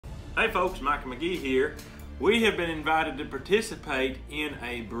Hey folks, McGie here. We have been invited to participate in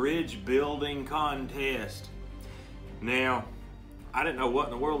a bridge building contest. Now, I didn't know what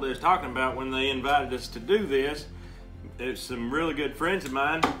in the world they was talking about when they invited us to do this. There's some really good friends of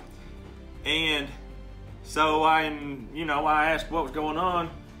mine, and so I asked what was going on,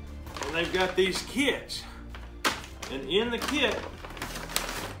 and they've got these kits, and in the kit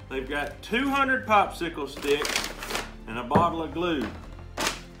they've got 200 popsicle sticks and a bottle of glue.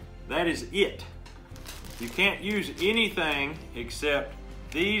 That is it. You can't use anything except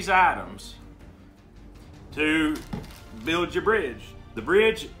these items to build your bridge. The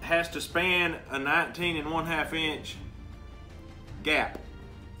bridge has to span a 19 1/2 inch gap.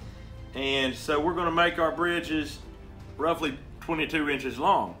 And so we're gonna make our bridges roughly 22 inches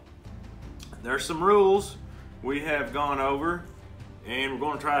long. There's some rules we have gone over, and we're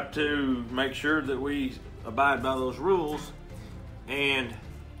gonna try to make sure that we abide by those rules. And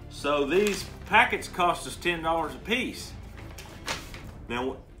so these packets cost us $10 a piece.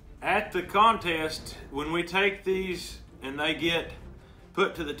 Now, at the contest, when we take these and they get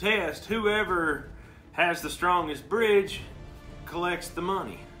put to the test, whoever has the strongest bridge collects the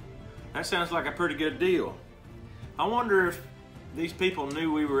money. That sounds like a pretty good deal. I wonder if these people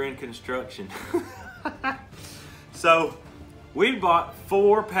knew we were in construction. So we bought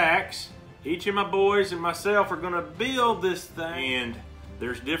 4 packs. Each of my boys and myself are gonna build this thing, and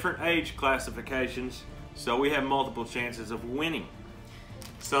there's different age classifications, so we have multiple chances of winning.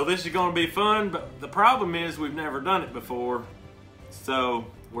 So this is gonna be fun, but the problem is we've never done it before, so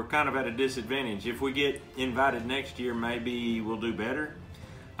we're kind of at a disadvantage. If we get invited next year, maybe we'll do better.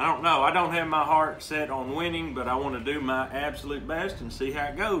 I don't know. I don't have my heart set on winning, but I want to do my absolute best and see how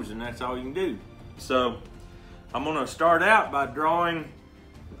it goes, and that's all you can do. So I'm gonna start out by drawing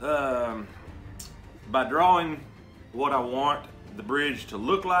what I want the bridge to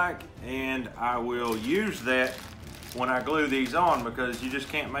look like, and I will use that when I glue these on, because you just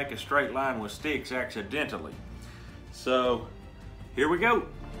can't make a straight line with sticks accidentally. So here we go.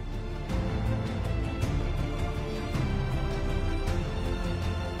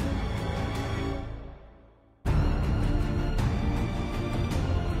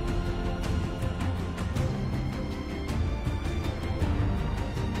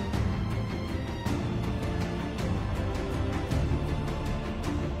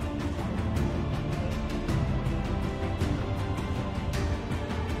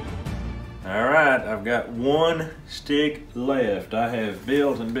 All right, I've got 1 stick left. I have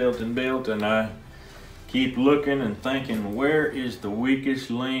built and built and built, and I keep looking and thinking, where is the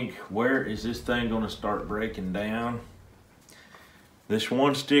weakest link? Where is this thing gonna start breaking down? This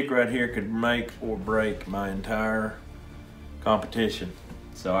 1 stick right here could make or break my entire competition.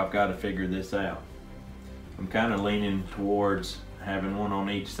 So I've got to figure this out. I'm kind of leaning towards having 1 on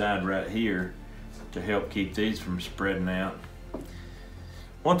each side right here to help keep these from spreading out.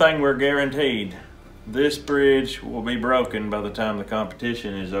 One thing we're guaranteed, this bridge will be broken by the time the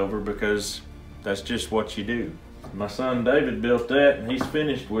competition is over, because that's just what you do. My son David built that, and he's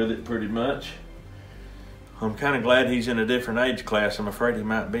finished with it pretty much. I'm kind of glad he's in a different age class. I'm afraid he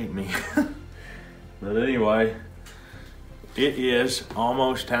might beat me. But anyway, it is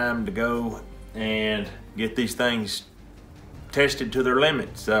almost time to go and get these things tested to their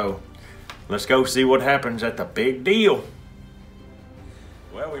limit. So let's go see what happens at the big deal.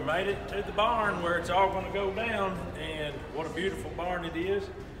 Well, we made it to the barn where it's all going to go down, and what a beautiful barn it is.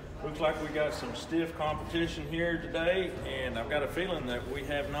 Looks like we got some stiff competition here today, and I've got a feeling that we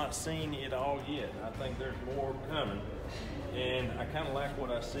have not seen it all yet. I think there's more coming, and I kind of like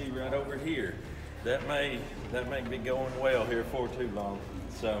what I see right over here. That may be going well here for too long.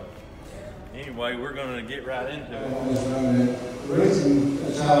 So anyway, we're going to get right into it. The reason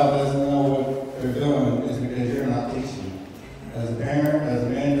a child doesn't know what they're doing is because you're not teaching. As a parent, as a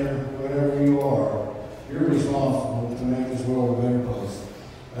mentor, whatever you are, you're responsible to make this world a better place.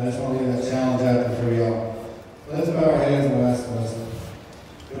 I just want to get that challenge out there for y'all. Let's bow our heads and ask blessing.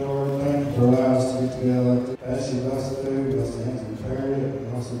 Good Lord, thank you for allowing us to get together. Ask your blessing, bless the hands of Perry,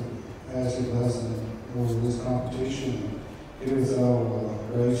 and also ask your blessing over this competition. Give us all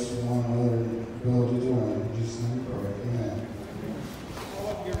grace and one another and ability to learn. In Jesus' name we pray. Amen.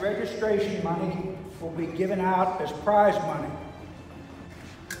 All of your registration money will be given out as prize money.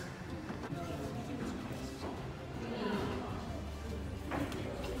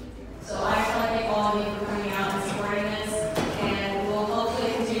 So I just want to thank all of you for coming out and supporting this, and we'll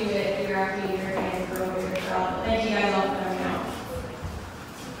hopefully continue it year after year and grow your crowd. But thank you guys all for coming out.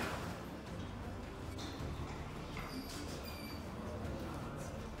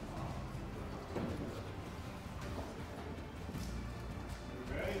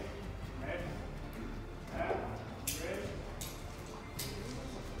 Okay.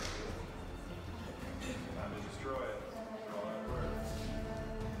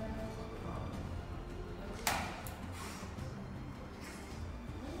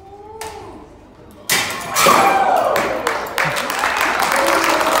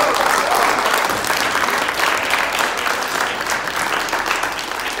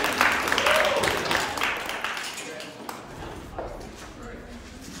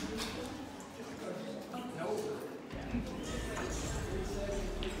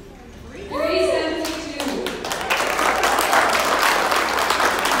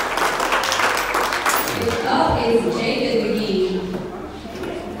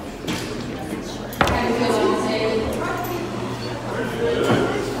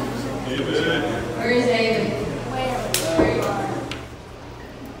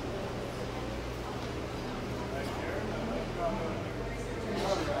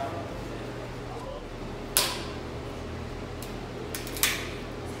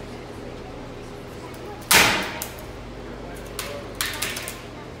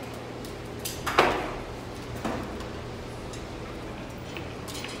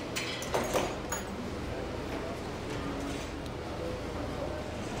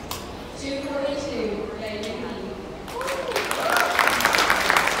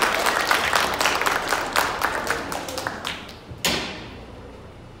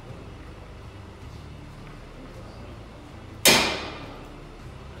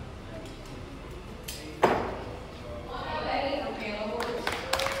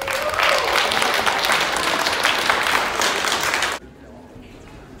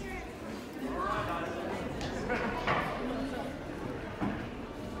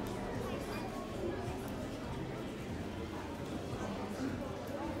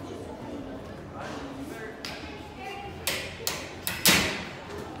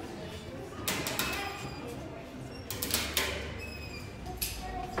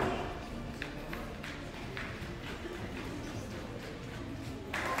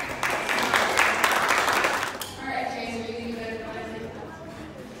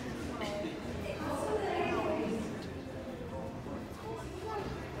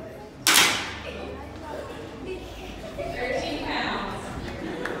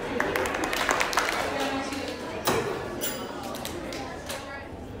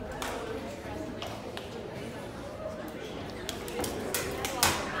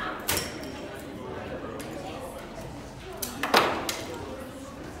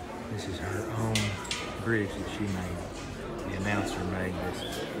 pictures that she made. The announcer made this.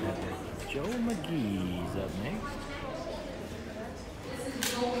 Joe McGee's up next. This is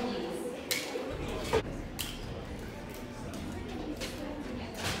Joel McGie.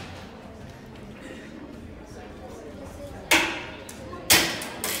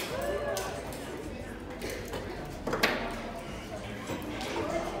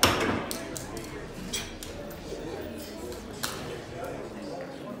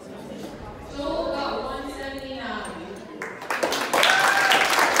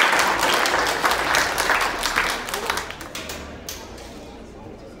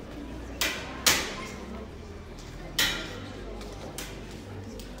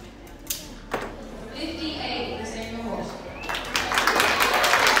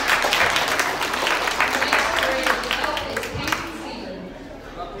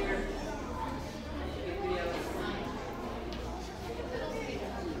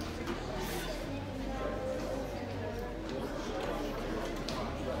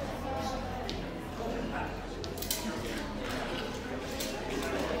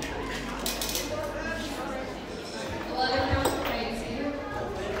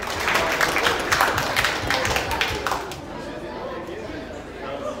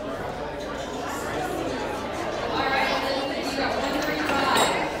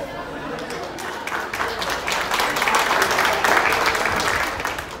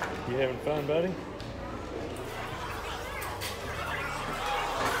 Having fun, buddy?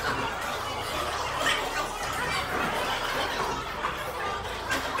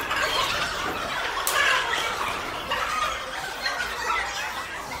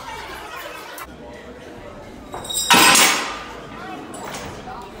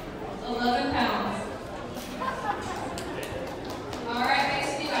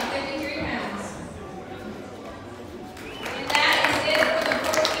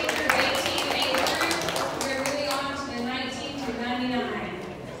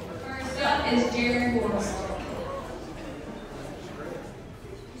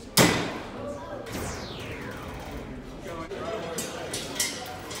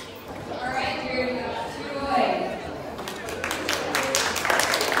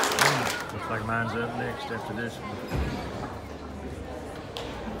 Like mine's up next after this one.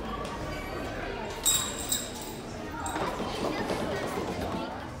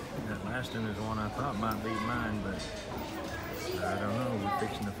 That last one is one I thought might be mine, but I don't know. We're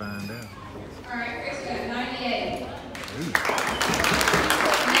fixing to find out. All right, Chris got 98. Ooh.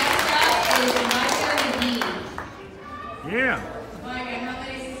 Next up is McGie. Yeah. Mike, how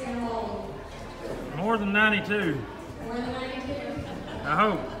many is this gonna hold? More than 92. More than 92? I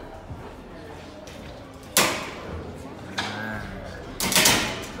hope.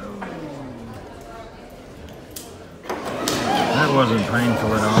 That wasn't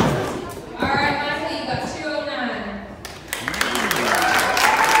painful at all. All right, Michael, you got 209.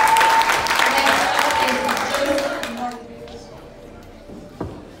 Next up is Joseph Martinez.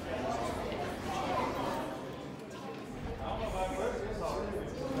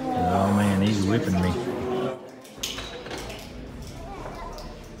 Oh man, he's whipping me.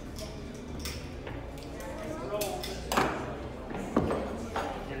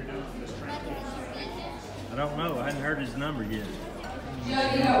 I don't know. I hadn't heard his number yet.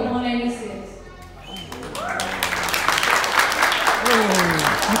 Joe, you got 186.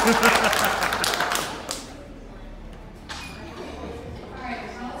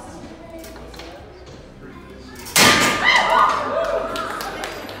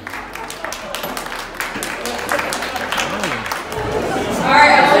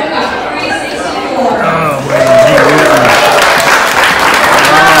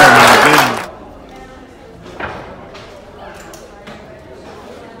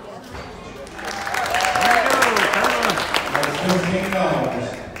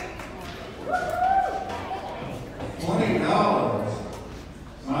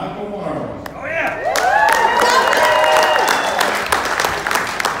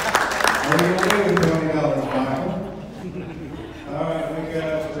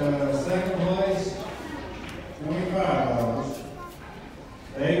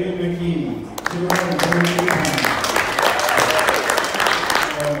 McGie, 232 pounds.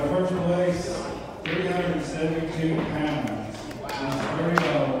 First place, 372 pounds.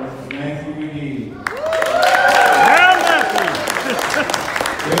 $30, Matthew McGie. Well, Matthew.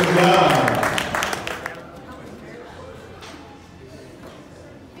 Good job.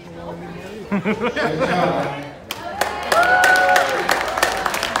 Good job.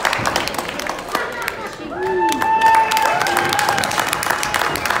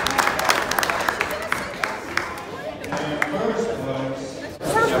 First place,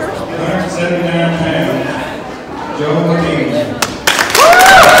 179 pounds.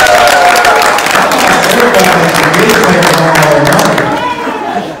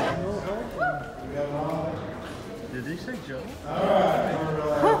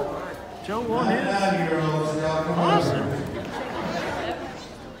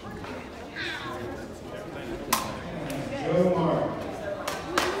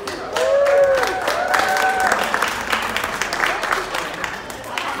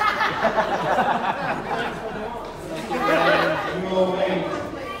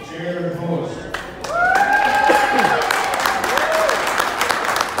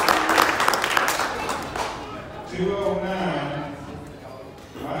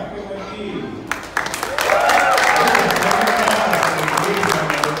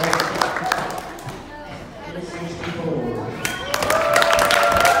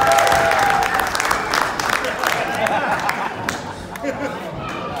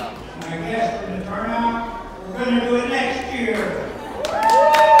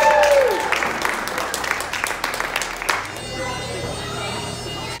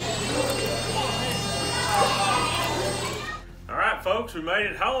 made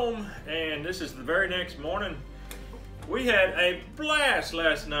it home, and this is the very next morning. We had a blast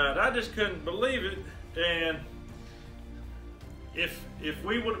last night. I just couldn't believe it. And if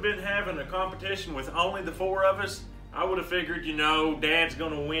we would have been having a competition with only the 4 of us, I would have figured, you know, Dad's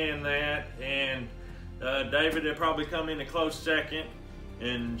gonna win that, and David would probably come in a close second,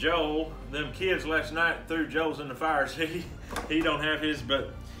 and Joel, them kids last night threw Joel's in the fire, so he don't have his.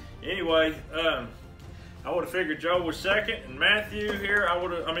 But anyway, I would have figured Joel was second, and Matthew here,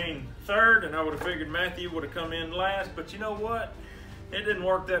 third, and I would have figured Matthew would have come in last. But you know what? It didn't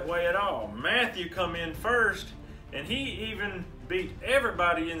work that way at all. Matthew come in first, and he even beat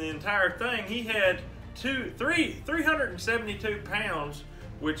everybody in the entire thing. He had 372 pounds,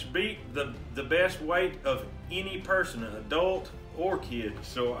 which beat the best weight of any person, an adult or kid.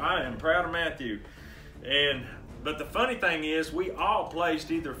 So I am proud of Matthew. But the funny thing is, we all placed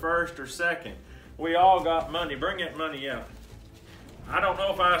either first or second. We all got money. Bring that money out. I don't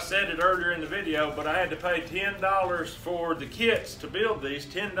know if I said it earlier in the video, but I had to pay $10 for the kits to build these,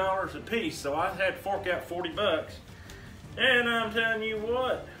 $10 a piece. So I had to fork out 40 bucks. And I'm telling you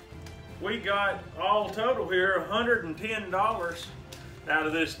what, we got all total here $110 out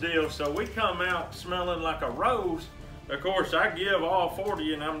of this deal. So we come out smelling like a rose. Of course, I give all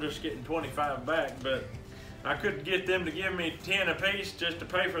 40 and I'm just getting 25 back, but I could get them to give me 10 a piece just to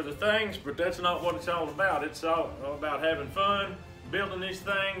pay for the things, but that's not what it's all about. It's all about having fun, building these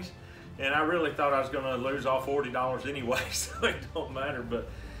things, and I really thought I was gonna lose all $40 anyway, so it don't matter, but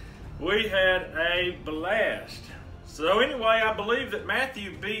we had a blast. So anyway, I believe that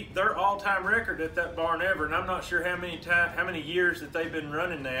Matthew beat their all-time record at that barn ever, and I'm not sure how many years that they've been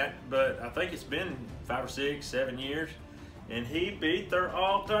running that, but I think it's been 5 or 6, 7 years, and he beat their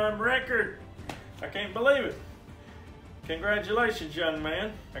all-time record. I can't believe it. Congratulations, young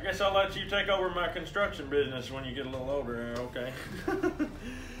man. I guess I'll let you take over my construction business when you get a little older, okay?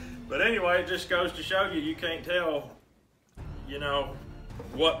 But anyway, it just goes to show you can't tell, you know,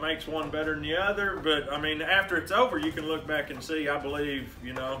 what makes one better than the other. But I mean, after it's over, you can look back and see, I believe,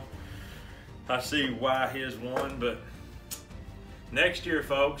 you know, I see why his won. But next year,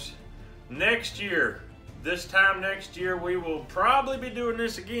 folks, next year, this time next year, we will probably be doing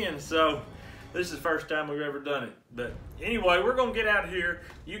this again. So this is the first time we've ever done it. But anyway, we're going to get out of here.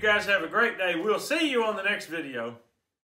 You guys have a great day. We'll see you on the next video.